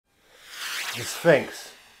The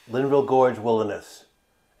Sphinx, Linville Gorge Wilderness,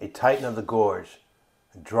 a titan of the gorge.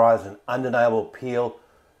 It draws an undeniable appeal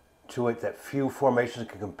to it that few formations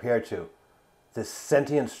can compare to. This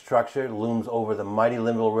sentient structure looms over the mighty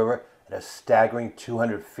Linville River at a staggering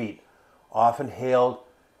 200 feet, often hailed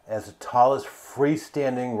as the tallest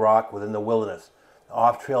freestanding rock within the wilderness. The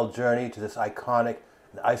off-trail journey to this iconic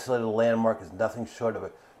and isolated landmark is nothing short of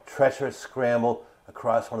a treacherous scramble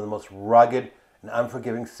across one of the most rugged and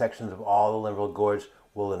unforgiving sections of all the Linville Gorge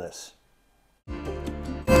Wilderness.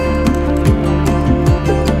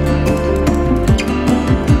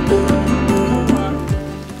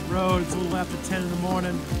 Road, it's a little after 10 in the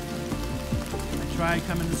morning. I tried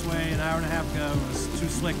coming this way an hour and a half ago. It was too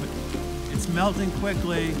slick, but it's melting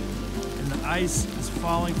quickly and the ice is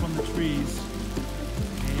falling from the trees.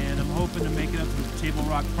 And I'm hoping to make it up to the Table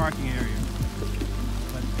Rock parking area.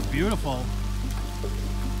 But it's beautiful.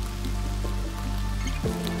 I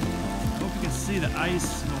hope you can see the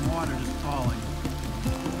ice and the water just falling.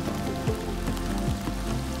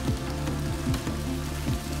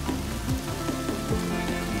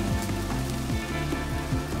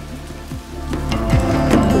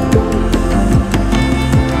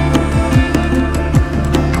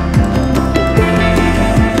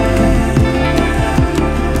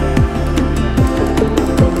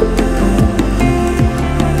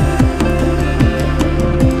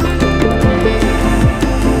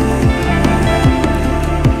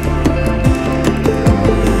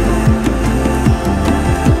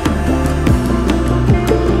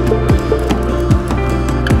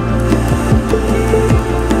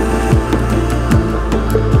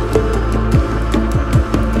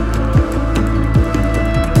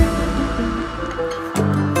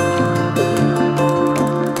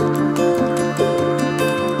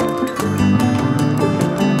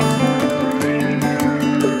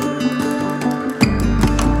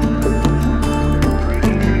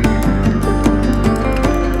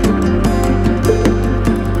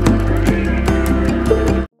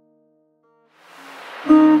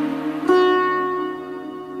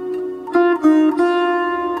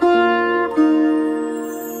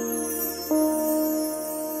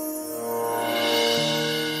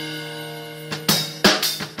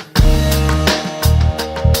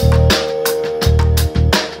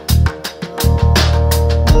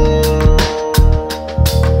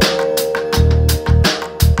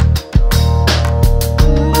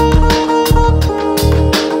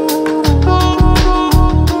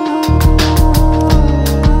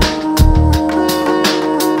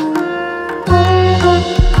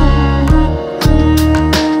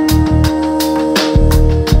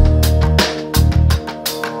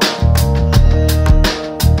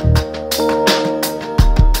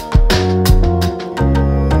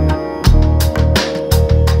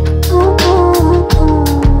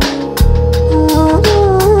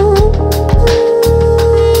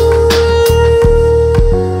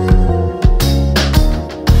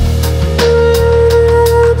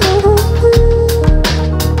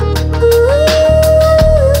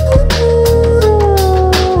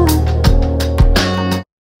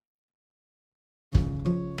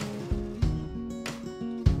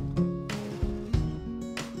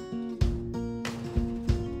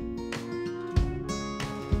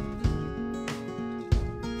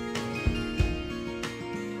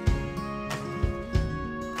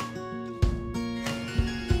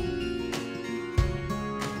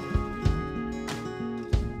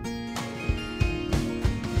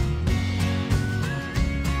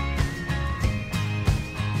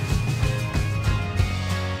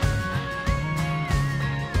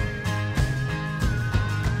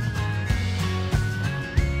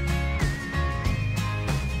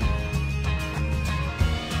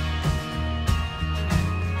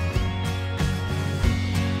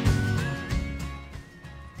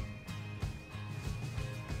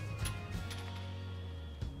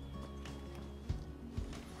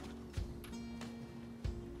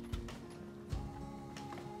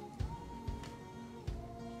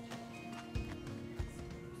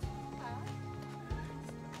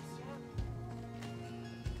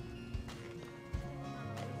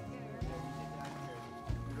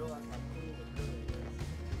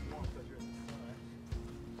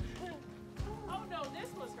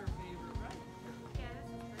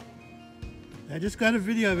 I just got a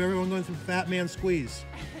video of everyone going through Fat Man Squeeze.